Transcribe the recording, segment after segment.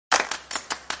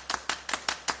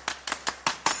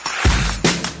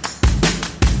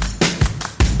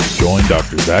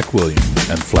Dr. Zach Williams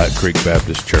and Flat Creek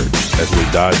Baptist Church as we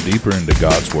dive deeper into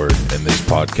God's Word in this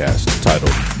podcast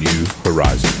titled New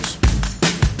Horizons.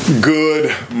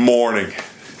 Good morning.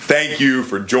 Thank you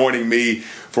for joining me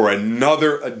for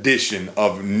another edition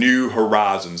of New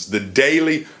Horizons, the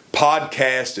daily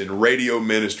podcast and radio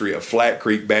ministry of Flat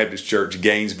Creek Baptist Church,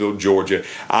 Gainesville, Georgia.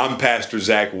 I'm Pastor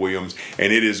Zach Williams,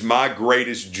 and it is my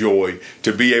greatest joy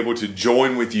to be able to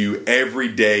join with you every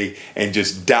day and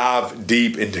just dive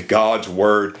deep into God's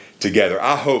Word together.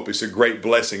 I hope it's a great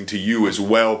blessing to you as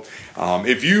well.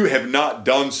 If you have not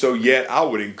done so yet, I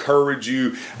would encourage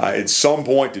you at some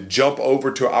point to jump over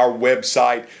to our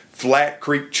website,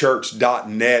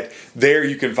 flatcreekchurch.net. There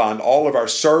you can find all of our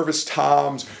service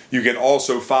times. You can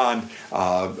also find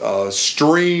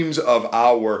streams of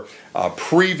our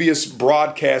previous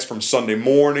broadcasts from Sunday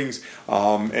mornings.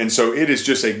 And so it is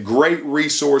just a great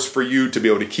resource for you to be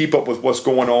able to keep up with what's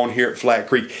going on here at Flat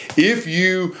Creek. If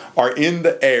you are in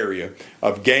the area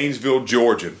of Gainesville,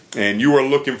 Georgia, and you are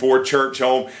looking for a church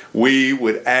home, I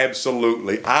would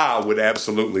absolutely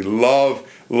love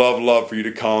for you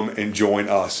to come and join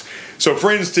us. So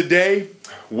friends, today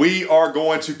we are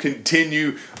going to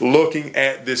continue looking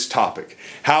at this topic,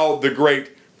 how the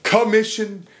Great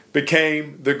Commission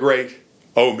became the Great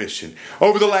Omission.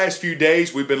 Over the last few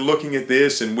days, we've been looking at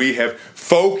this, and we have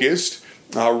focused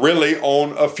really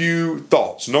on a few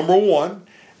thoughts. Number one,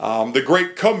 the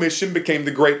Great Commission became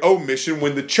the Great Omission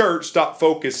when the church stopped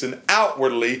focusing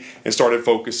outwardly and started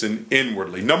focusing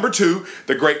inwardly. Number two,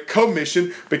 the Great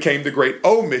Commission became the Great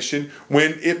Omission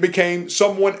when it became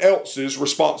someone else's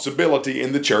responsibility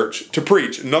in the church to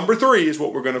preach. Number three is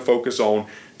what we're going to focus on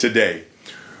today.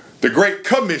 The Great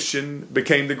Commission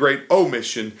became the Great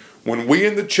Omission when we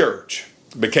in the church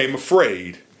became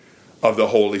afraid of the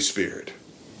Holy Spirit.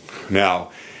 Now,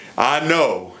 I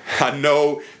know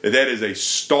that is a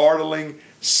startling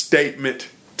statement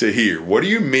to hear. What do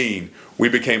you mean we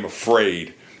became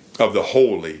afraid of the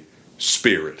Holy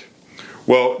Spirit?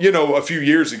 Well, a few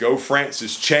years ago,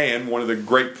 Francis Chan, one of the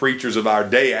great preachers of our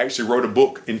day, actually wrote a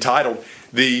book entitled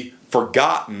The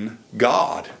Forgotten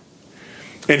God.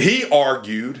 And he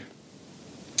argued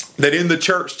that in the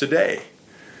church today,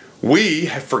 we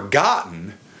have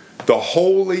forgotten the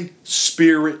Holy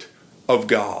Spirit of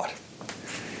God.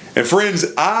 And friends,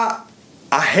 I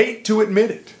hate to admit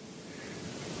it,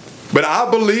 but I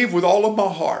believe with all of my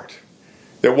heart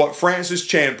that what Francis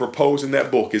Chan proposed in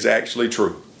that book is actually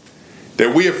true.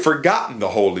 That we have forgotten the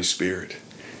Holy Spirit.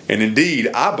 And indeed,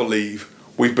 I believe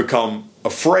we've become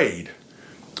afraid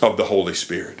of the Holy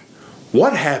Spirit.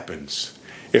 What happens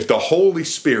if the Holy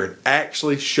Spirit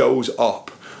actually shows up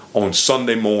on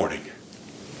Sunday morning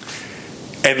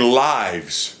and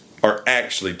lives are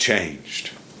actually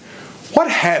changed? What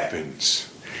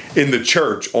happens in the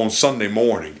church on Sunday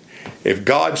morning if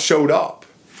God showed up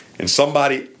and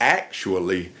somebody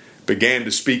actually began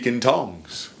to speak in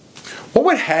tongues? What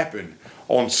would happen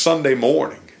on Sunday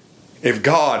morning if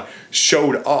God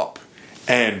showed up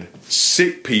and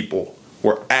sick people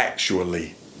were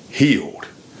actually healed?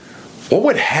 What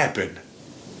would happen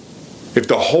if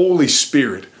the Holy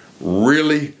Spirit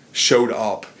really showed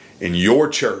up in your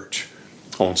church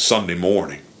on Sunday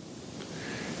morning?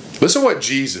 Listen to what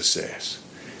Jesus says.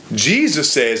 Jesus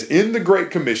says in the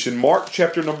Great Commission, Mark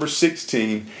chapter number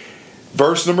 16,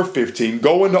 verse number 15,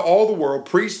 go into all the world,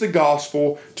 preach the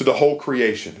gospel to the whole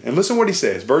creation. And listen to what he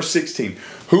says, verse 16,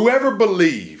 whoever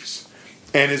believes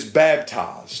and is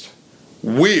baptized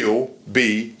will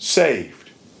be saved.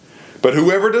 But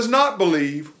whoever does not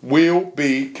believe will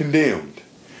be condemned.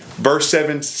 Verse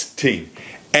 17,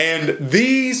 and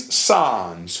these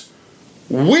signs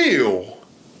will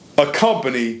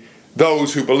accompany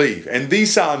those who believe. And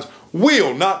these signs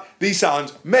will, not these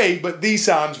signs may, but these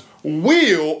signs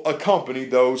will accompany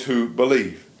those who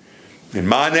believe. In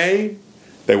my name,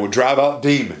 they will drive out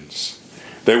demons.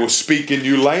 They will speak in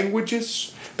new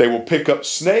languages. They will pick up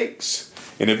snakes.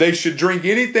 And if they should drink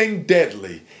anything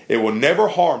deadly, it will never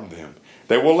harm them.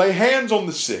 They will lay hands on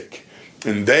the sick,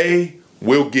 and they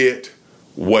will get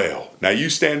well. Now you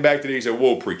stand back today and say,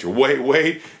 whoa, preacher,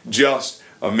 wait just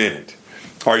a minute.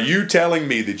 Are you telling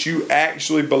me that you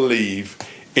actually believe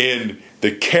in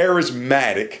the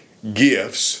charismatic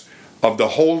gifts of the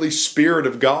Holy Spirit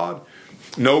of God?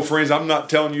 No, friends, I'm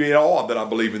not telling you at all that I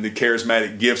believe in the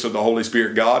charismatic gifts of the Holy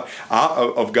Spirit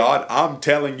of God. I'm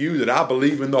telling you that I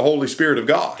believe in the Holy Spirit of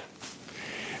God.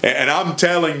 And I'm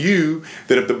telling you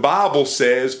that if the Bible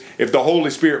says if the Holy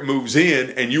Spirit moves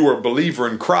in and you are a believer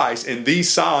in Christ and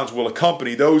these signs will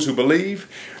accompany those who believe,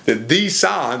 that these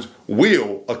signs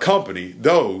will accompany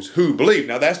those who believe.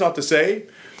 Now, that's not to say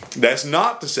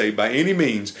by any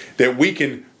means that we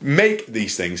can make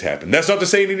these things happen. That's not to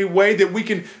say in any way that we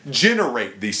can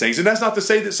generate these things. And that's not to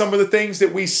say that some of the things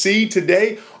that we see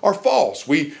today are false.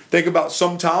 We think about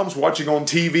sometimes watching on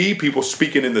TV, people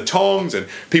speaking in the tongues and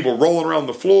people rolling around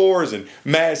the floors and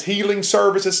mass healing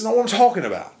services. That's not what I'm talking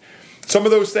about. Some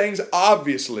of those things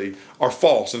obviously are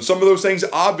false. And some of those things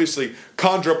obviously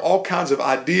conjure up all kinds of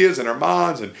ideas in our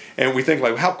minds. And we think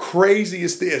like, how crazy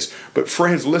is this? But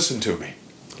friends, listen to me.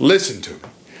 Listen to me.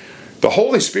 The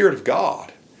Holy Spirit of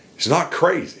God is not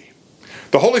crazy.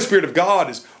 The Holy Spirit of God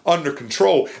is under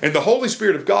control. And the Holy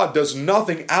Spirit of God does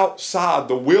nothing outside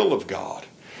the will of God.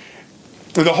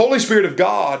 And the Holy Spirit of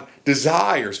God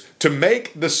desires to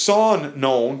make the Son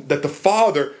known that the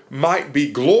Father might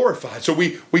be glorified. So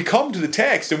we come to the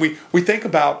text and we think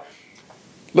about,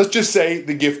 let's just say,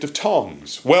 the gift of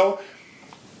tongues. Well,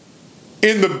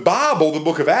 in the Bible, the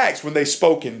book of Acts, when they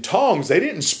spoke in tongues, they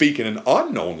didn't speak in an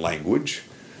unknown language.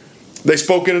 They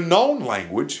spoke in a known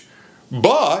language,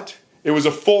 but it was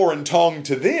a foreign tongue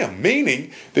to them,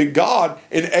 meaning that God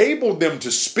enabled them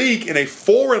to speak in a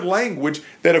foreign language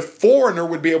that a foreigner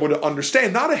would be able to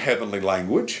understand, not a heavenly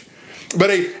language,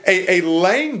 but a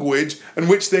language in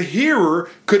which the hearer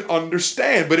could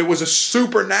understand. But it was a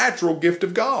supernatural gift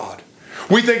of God.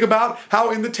 We think about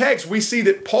how in the text we see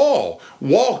that Paul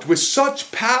walked with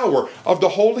such power of the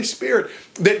Holy Spirit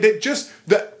that just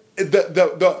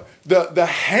the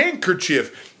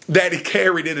handkerchief that he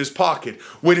carried in his pocket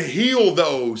would heal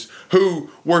those who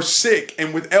were sick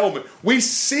and with ailment. We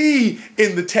see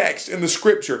in the text, in the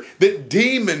scripture, that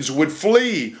demons would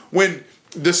flee when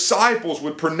disciples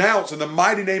would pronounce in the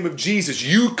mighty name of Jesus,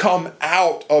 you come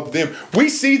out of them. We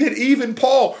see that even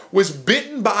Paul was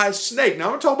bitten by a snake. Now,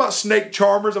 I'm not talking about snake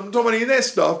charmers. I'm not talking about any of that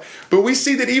stuff. But we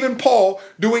see that even Paul,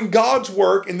 doing God's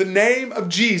work in the name of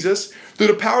Jesus, through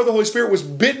the power of the Holy Spirit, was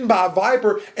bitten by a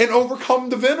viper and overcome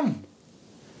the venom.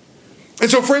 And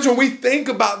so, friends, when we think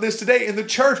about this today in the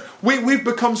church, we've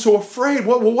become so afraid.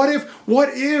 Well, what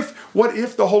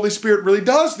if the Holy Spirit really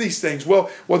does these things? Well,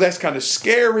 that's kind of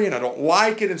scary, and I don't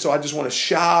like it, and so I just want to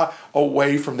shy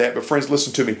away from that. But friends,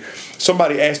 listen to me.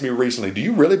 Somebody asked me recently, do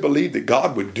you really believe that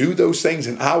God would do those things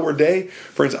in our day?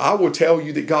 Friends, I will tell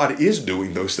you that God is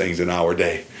doing those things in our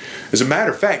day. As a matter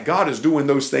of fact, God is doing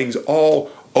those things all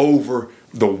over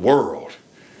the world.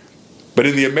 But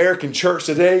in the American church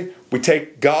today, we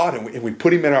take God and we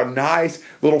put him in our nice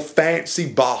little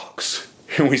fancy box.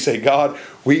 And we say, God,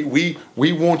 we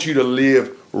want you to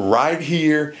live right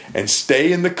here and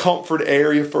stay in the comfort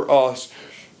area for us.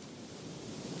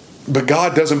 But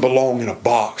God doesn't belong in a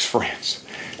box, friends.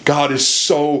 God is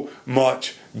so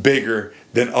much bigger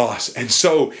than us. And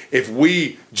so if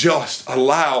we just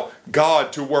allow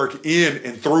God to work in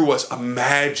and through us,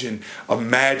 imagine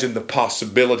the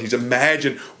possibilities.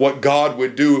 Imagine what God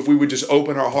would do if we would just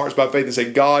open our hearts by faith and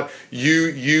say, God, you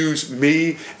use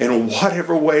me in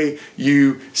whatever way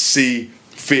you see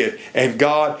fit. And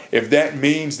God, if that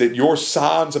means that your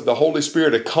signs of the Holy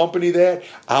Spirit accompany that,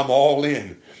 I'm all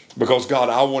in. Because God,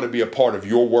 I want to be a part of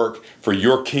your work for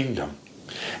your kingdom.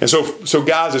 And so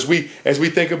guys, as we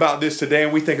think about this today,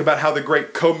 and we think about how the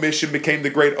great commission became the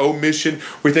great omission,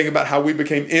 we think about how we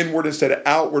became inward instead of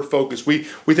outward focused. We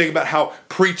think about how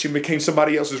preaching became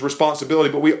somebody else's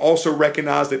responsibility, but we also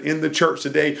recognize that in the church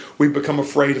today, we've become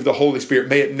afraid of the Holy Spirit.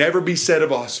 May it never be said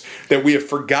of us that we have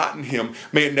forgotten him.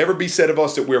 May it never be said of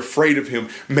us that we're afraid of him.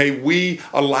 May we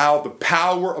allow the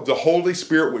power of the Holy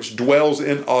Spirit which dwells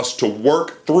in us to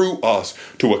work through us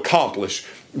to accomplish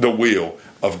the will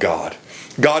of God.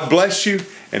 God bless you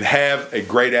and have a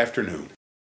great afternoon.